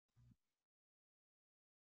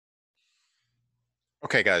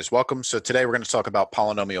Okay, guys, welcome. So today we're going to talk about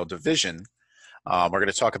polynomial division. We're going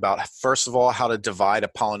to talk about, first of all, how to divide a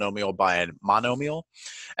polynomial by a monomial,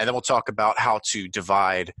 and then we'll talk about how to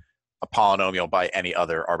divide a polynomial by any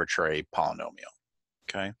other arbitrary polynomial.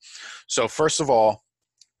 Okay, so first of all,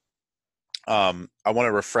 I want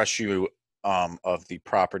to refresh you of the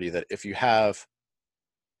property that if you have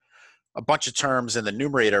a bunch of terms in the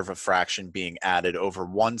numerator of a fraction being added over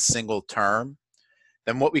one single term,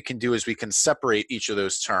 then what we can do is we can separate each of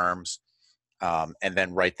those terms and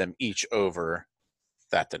then write them each over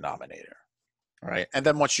that denominator, right? And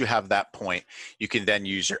then once you have that point, you can then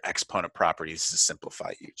use your exponent properties to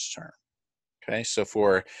simplify each term. Okay, so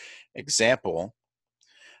for example,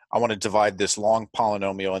 I want to divide this long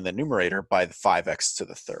polynomial in the numerator by the 5x to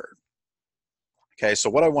the third. Okay, so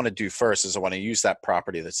what I want to do first is I want to use that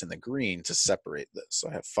property that's in the green to separate this. So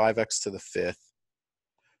I have 5x to the fifth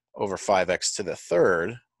over 5x to the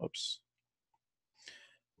third,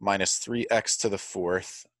 minus 3x to the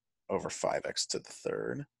fourth over 5x to the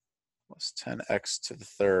third, plus 10x to the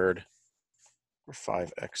third over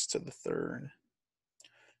 5x to the third,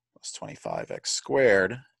 plus 25x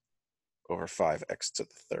squared over 5x to the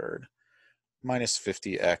third, minus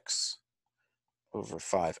 50x over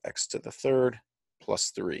 5x to the third, plus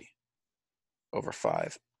 3 over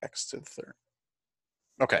 5x to the third.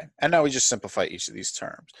 Okay, and now we just simplify each of these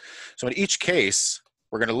terms. So in each case,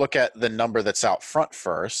 we're going to look at the number that's out front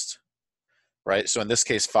first, right? So in this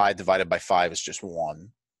case, 5 divided by 5 is just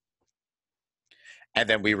 1. And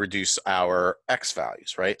then we reduce our x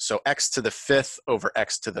values, right? So x to the fifth over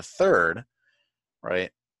x to the third,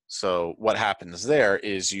 right? So what happens there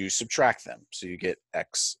is you subtract them. So you get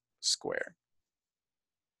x squared,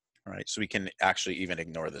 right? So we can actually even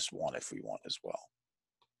ignore this 1 if we want as well.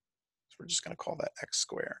 So we're just going to call that x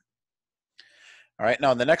squared. All right,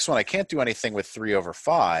 now in the next one, I can't do anything with 3 over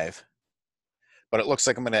 5, but it looks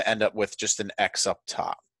like I'm going to end up with just an x up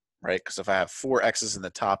top, right? Because if I have 4 x's in the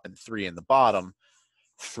top and 3 in the bottom,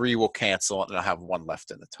 3 will cancel and I'll have 1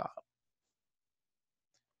 left in the top.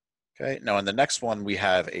 Okay, now in the next one, we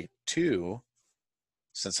have a 2.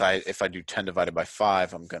 Since if I do 10 divided by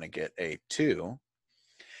 5, I'm going to get a 2.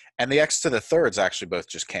 And the x to the thirds actually both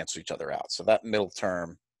just cancel each other out. So that middle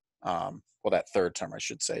term, well, that third term, I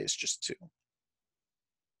should say, is just 2.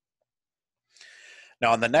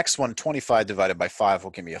 Now, on the next one, 25 divided by 5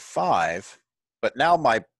 will give me a 5. But now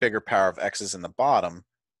my bigger power of x is in the bottom,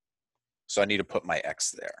 so I need to put my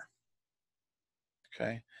x there.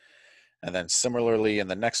 Okay. And then similarly, in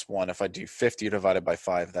the next one, if I do 50 divided by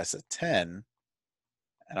 5, that's a 10.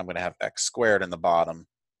 And I'm going to have x squared in the bottom.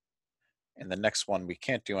 In the next one, we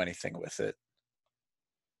can't do anything with it.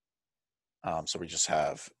 So we just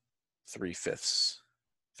have 3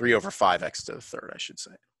 over 5x to the third, I should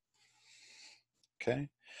say. Okay,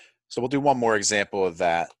 so we'll do one more example of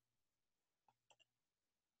that,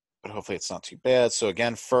 but hopefully it's not too bad. So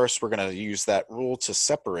again, first we're going to use that rule to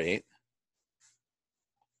separate.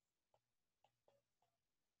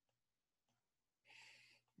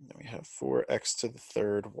 Then we have 4x to the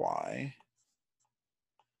third y,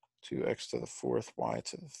 2x to the fourth y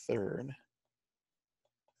to the third,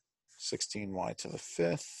 16y to the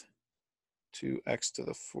fifth, 2x to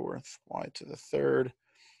the fourth y to the third,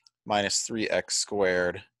 minus 3x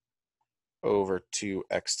squared over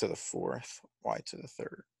 2x to the fourth y to the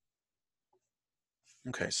third.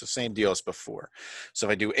 Okay, so same deal as before. So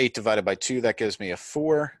if I do 8 divided by 2, that gives me a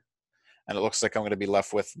 4. And it looks like I'm going to be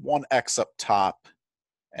left with 1x up top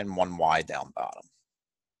and 1y down bottom.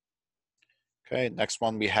 Okay, next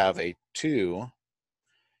one we have a 2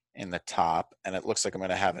 in the top. And it looks like I'm going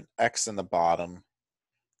to have an x in the bottom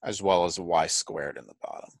as well as a y squared in the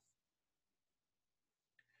bottom.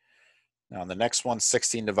 Now, in the next one,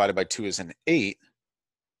 16 divided by 2 is an 8.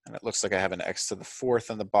 And it looks like I have an x to the fourth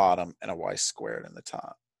in the bottom and a y squared in the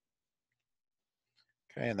top.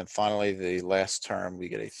 Okay, and then finally, the last term, we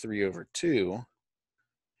get a 3 over 2,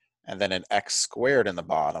 and then an x squared in the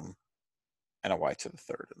bottom and a y to the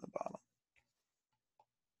third in the bottom.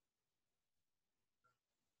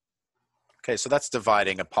 Okay, so that's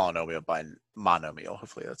dividing a polynomial by monomial.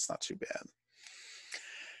 Hopefully that's not too bad.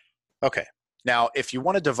 Okay, now if you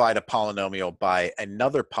want to divide a polynomial by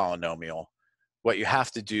another polynomial, what you have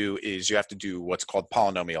to do is you have to do what's called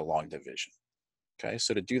polynomial long division. Okay,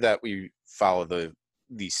 so to do that, we follow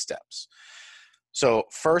these steps. So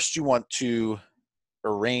first you want to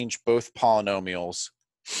arrange both polynomials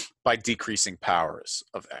by decreasing powers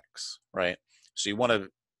of x, right? So you want to,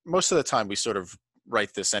 most of the time we sort of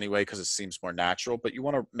write this anyway because it seems more natural, but you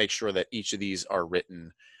want to make sure that each of these are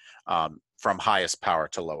written from highest power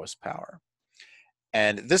to lowest power.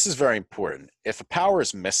 And this is very important. If a power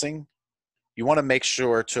is missing, you want to make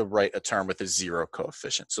sure to write a term with a 0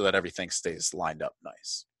 coefficient so that everything stays lined up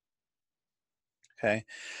nice. Okay,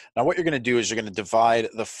 now what you're going to do is you're going to divide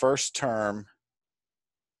the first term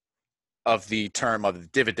of the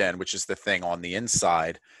dividend, which is the thing on the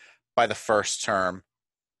inside, by the first term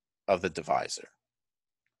of the divisor,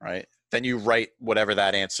 right? Then you write whatever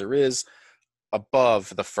that answer is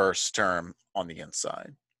above the first term on the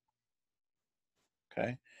inside.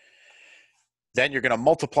 Okay. Then you're going to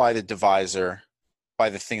multiply the divisor by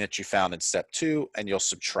the thing that you found in step 2, and you'll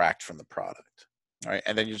subtract from the product. All right.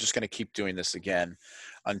 And then you're just going to keep doing this again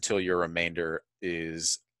until your remainder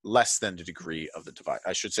is less than the degree of the divisor.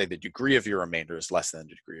 I should say the degree of your remainder is less than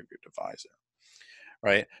the degree of your divisor.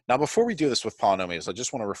 Right. Now, before we do this with polynomials, I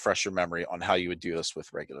just want to refresh your memory on how you would do this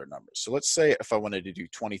with regular numbers. So let's say if I wanted to do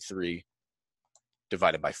 23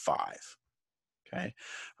 divided by 5. Okay.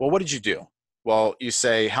 Well, what did you do? Well, you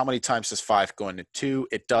say, how many times does 5 go into 2?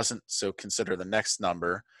 It doesn't, so consider the next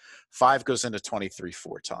number. 5 goes into 23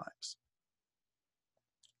 4 times.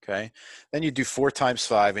 Okay. Then you do 4 times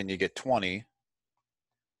 5 and you get 20.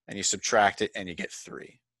 And you subtract it and you get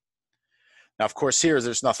 3. Now, of course, here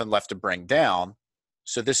there's nothing left to bring down.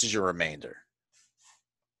 So this is your remainder.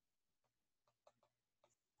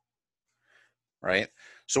 Right?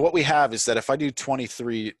 So what we have is that if I do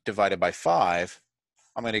 23 divided by 5,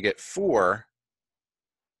 I'm going to get 4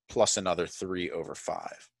 plus another 3 over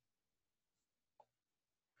 5.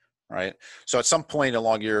 Right? So at some point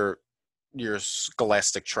along your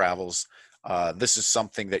scholastic travels, this is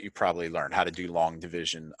something that you probably learned, how to do long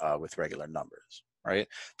division with regular numbers. Right?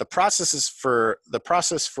 The process for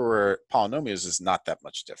polynomials is not that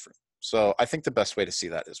much different. So I think the best way to see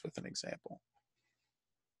that is with an example.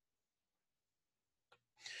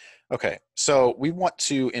 Okay, so we want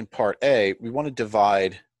to, in part A, we want to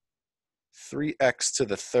divide 3x to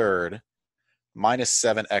the third minus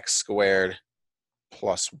 7x squared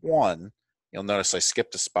plus 1. You'll notice I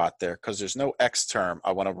skipped a spot there because there's no x term.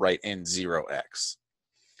 I want to write in 0x.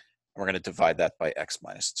 We're going to divide that by x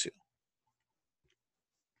minus 2.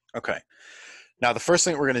 Okay, now the first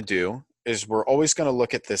thing we're going to do is we're always going to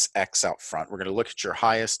look at this x out front. We're going to look at your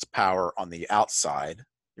highest power on the outside,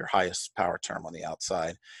 your highest power term on the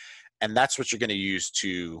outside, and that's what you're going to use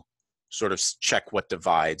to sort of check what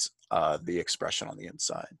divides the expression on the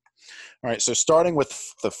inside. All right, so starting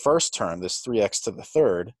with the first term, this 3x to the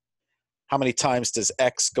third, how many times does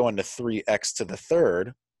x go into 3x to the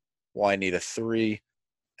third? Well, I need a 3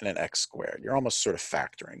 and an x squared. You're almost sort of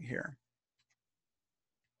factoring here.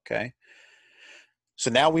 Okay, so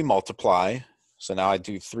now we multiply. So now I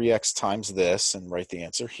do 3x times this and write the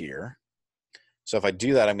answer here. So if I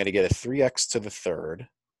do that, I'm going to get a 3x to the third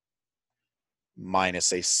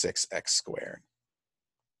minus a 6x squared.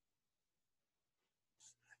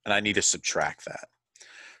 And I need to subtract that.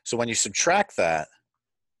 So when you subtract that,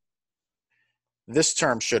 this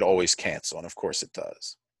term should always cancel, and of course it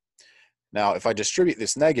does. Now, if I distribute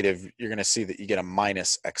this negative, you're going to see that you get a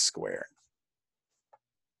minus x squared.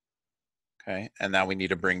 Okay, and now we need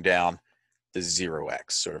to bring down the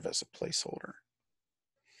 0x sort of as a placeholder.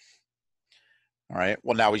 All right,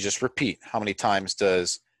 well, now we just repeat. How many times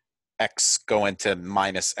does x go into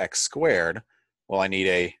minus x squared? Well, I need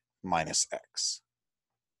a minus x.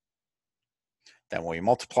 Then when we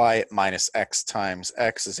multiply it, minus x times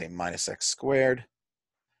x is a minus x squared.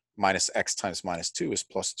 Minus x times minus 2 is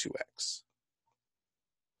plus 2x.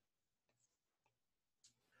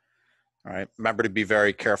 All right, remember to be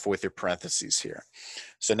very careful with your parentheses here.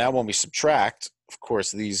 So now when we subtract, of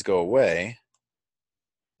course, these go away.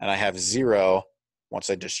 And I have 0,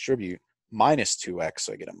 once I distribute, minus 2x,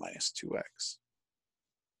 so I get a minus 2x.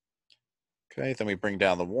 Okay, then we bring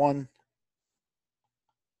down the 1.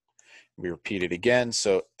 We repeat it again,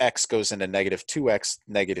 so x goes into negative 2x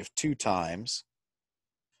negative 2 times.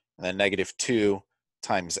 And then negative 2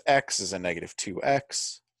 times x is a negative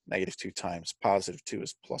 2x. Negative 2 times positive 2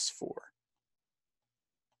 is plus 4.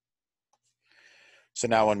 So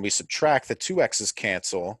now when we subtract, the 2x's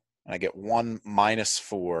cancel, and I get 1 minus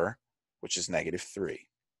 4, which is negative 3.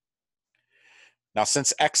 Now,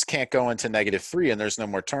 since x can't go into negative 3 and there's no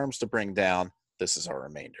more terms to bring down, this is our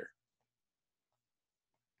remainder.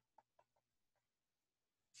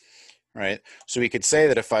 Right? So we could say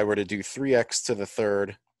that if I were to do 3x to the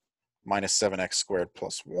third minus 7x squared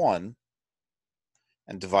plus 1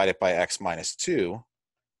 and divide it by x minus 2,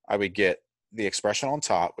 I would get the expression on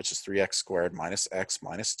top, which is 3x squared minus x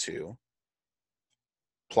minus 2,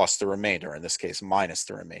 plus the remainder, in this case minus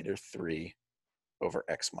the remainder, 3 over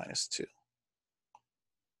x minus 2.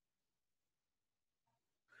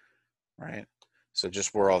 Right? So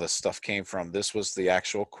just where all this stuff came from, this was the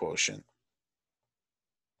actual quotient.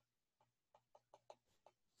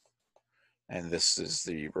 And this is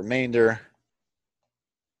the remainder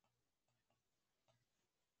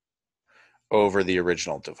over the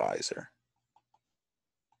original divisor.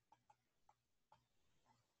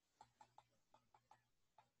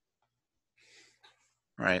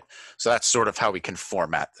 Right? So that's sort of how we can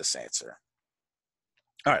format this answer.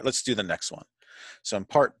 All right, let's do the next one. So in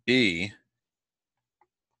part B,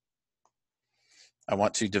 I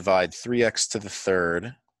want to divide 3x to the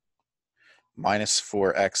third minus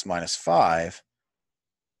 4x minus 5.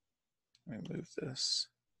 Let me move this.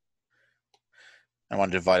 I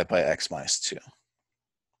want to divide it by x minus 2.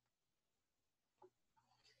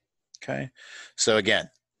 Okay, so again,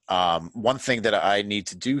 one thing that I need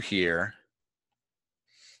to do here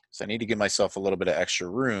is I need to give myself a little bit of extra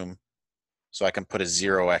room so I can put a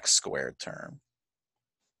 0x squared term.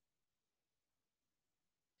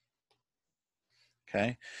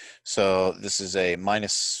 Okay, so this is a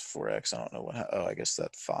minus 4x. I don't know what, oh, I guess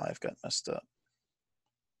that 5 got messed up.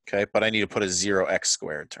 Okay, but I need to put a 0x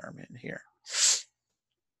squared term in here.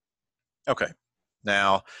 Okay,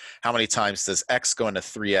 now how many times does x go into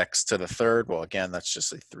 3x to the third? Well, again, that's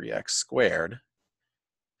just a 3x squared.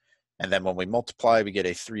 And then when we multiply, we get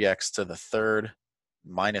a 3x to the third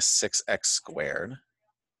minus 6x squared.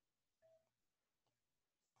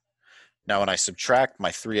 Now when I subtract,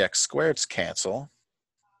 my 3x squareds cancel.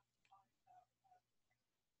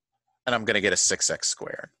 And I'm going to get a 6x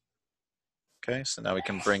squared. Okay, so now we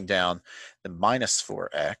can bring down the minus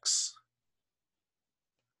 4x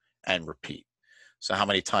and repeat. So how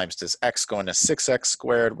many times does x go into 6x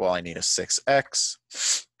squared? Well, I need a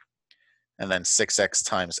 6x. And then 6x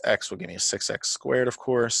times x will give me a 6x squared, of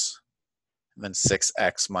course. And then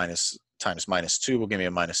 6x times minus 2 will give me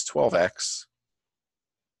a minus 12x.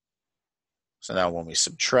 So now when we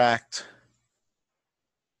subtract,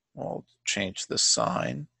 we'll change the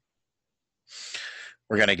sign.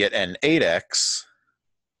 We're going to get an 8x.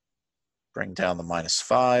 Bring down the minus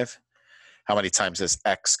 5. How many times does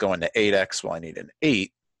x go into 8x? Well, I need an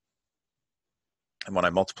 8. And when I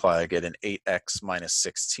multiply, I get an 8x minus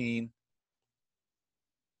 16.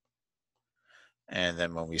 And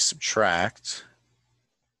then when we subtract,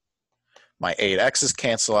 my 8x's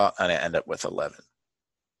cancel out, and I end up with 11.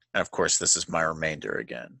 And of course, this is my remainder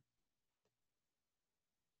again.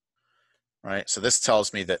 Right? So this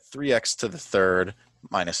tells me that 3x to the third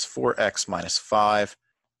minus 4x minus 5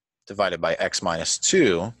 divided by x minus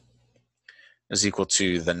 2 is equal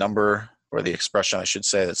to the number, or the expression I should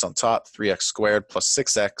say, that's on top, 3x squared plus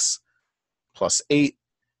 6x plus 8,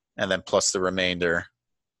 and then plus the remainder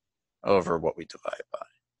over what we divide by.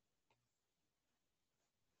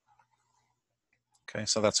 Okay,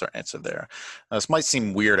 so that's our answer there. Now, this might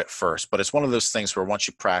seem weird at first, but it's one of those things where once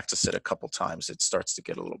you practice it a couple times, it starts to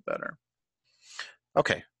get a little better.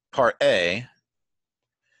 Okay, part A,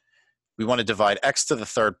 we want to divide x to the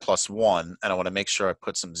third plus 1, and I want to make sure I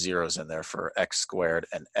put some zeros in there for x squared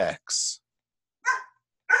and x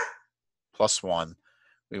plus 1.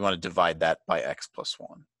 We want to divide that by x plus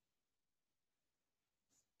 1.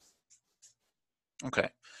 Okay,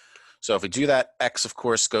 so if we do that, x, of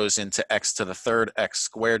course, goes into x to the third x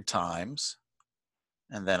squared times,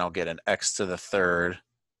 and then I'll get an x to the third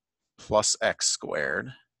plus x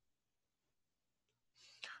squared.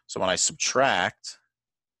 So when I subtract,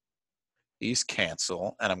 these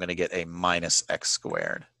cancel, and I'm going to get a minus x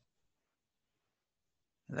squared.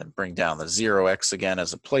 And then bring down the 0x again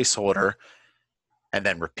as a placeholder, and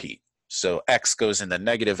then repeat. So x goes into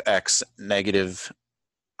negative x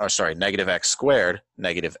squared,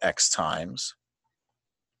 negative x times.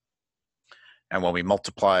 And when we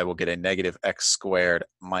multiply, we'll get a negative x squared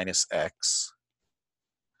minus x.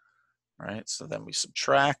 Right, so then we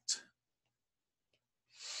subtract.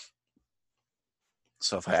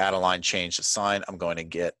 So if I add a line, change the sign, I'm going to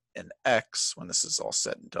get an x when this is all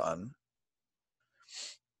said and done.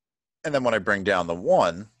 And then when I bring down the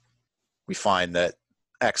 1, we find that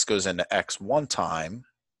x goes into x one time.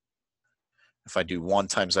 If I do 1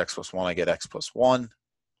 times x plus 1, I get x plus 1.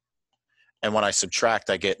 And when I subtract,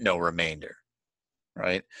 I get no remainder,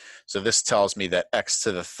 right? So this tells me that x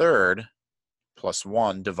to the third plus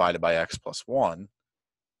 1 divided by x plus 1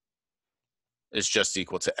 is just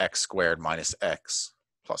equal to x squared minus x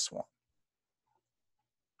plus 1,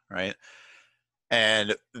 right?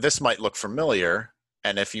 And this might look familiar.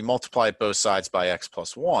 And if you multiply both sides by x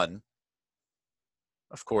plus 1,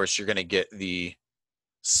 of course, you're going to get the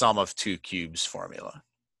sum of two cubes formula,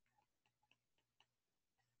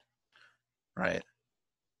 right?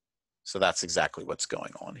 So that's exactly what's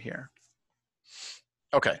going on here.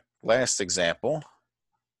 Okay, last example.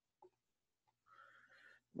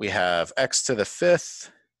 We have x to the fifth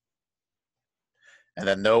And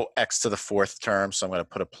then no x to the fourth term, so I'm going to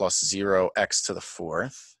put a plus 0x to the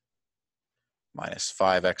fourth minus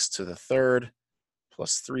 5x to the third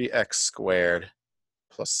plus 3x squared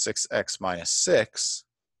plus 6x minus 6,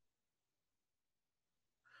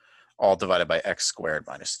 all divided by x squared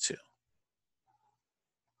minus 2.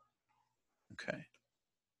 Okay.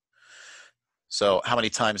 So how many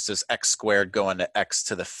times does x squared go into x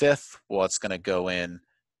to the fifth? Well, it's going to go in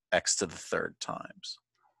x to the third times.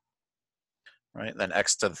 Right? Then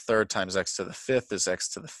x to the third times x to the fifth is x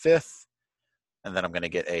to the fifth. And then I'm going to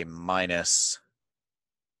get a minus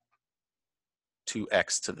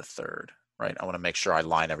 2x to the third. Right? I want to make sure I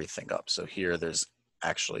line everything up. So here there's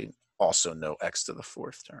actually also no x to the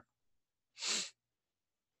fourth term.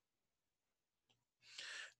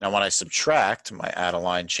 Now when I subtract, my add a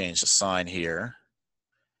line, change the sign here.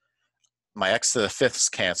 My x to the fifths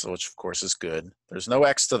cancel, which of course is good. There's no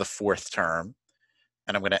x to the fourth term,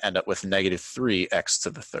 and I'm going to end up with negative 3x to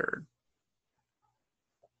the third.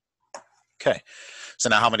 Okay, so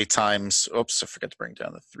now how many times, oops, I forgot to bring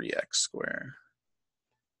down the 3x squared.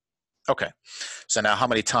 Okay, so now how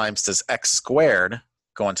many times does x squared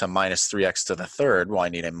go into minus 3x to the third? Well, I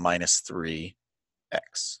need a minus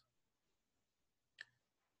 3x.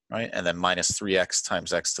 Right, and then minus 3x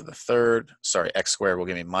times x to the third. Sorry, x squared will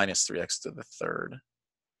give me minus 3x to the third.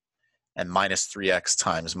 And minus 3x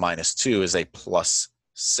times minus 2 is a plus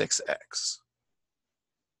 6x.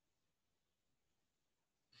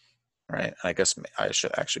 Right, I guess I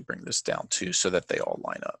should actually bring this down too so that they all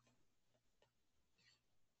line up.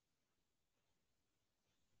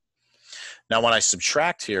 Now when I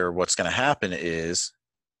subtract here, what's going to happen is,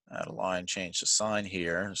 add a line, change the sign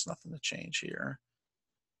here. There's nothing to change here.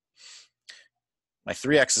 My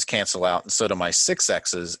 3x's cancel out, and so do my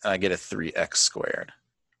 6x's, and I get a 3x squared.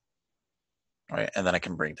 All right, and then I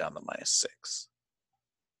can bring down the minus 6.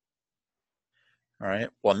 All right,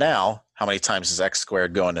 well now, how many times does x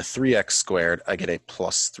squared go into 3x squared? I get a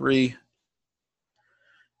plus 3.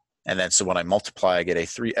 And then so when I multiply, I get a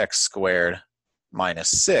 3x squared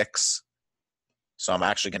minus 6. So I'm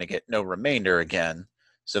actually going to get no remainder again.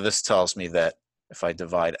 So this tells me that if I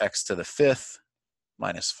divide x to the fifth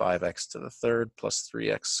minus 5x to the third plus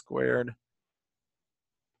 3x squared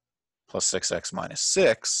plus 6x minus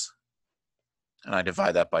 6, and I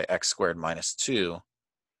divide that by x squared minus 2,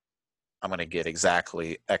 I'm going to get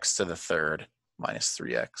exactly x to the third minus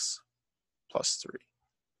 3x plus 3.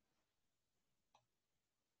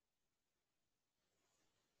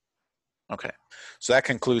 Okay, so that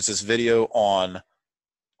concludes this video on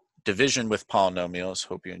division with polynomials.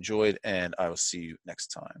 Hope you enjoyed, and I will see you next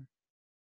time.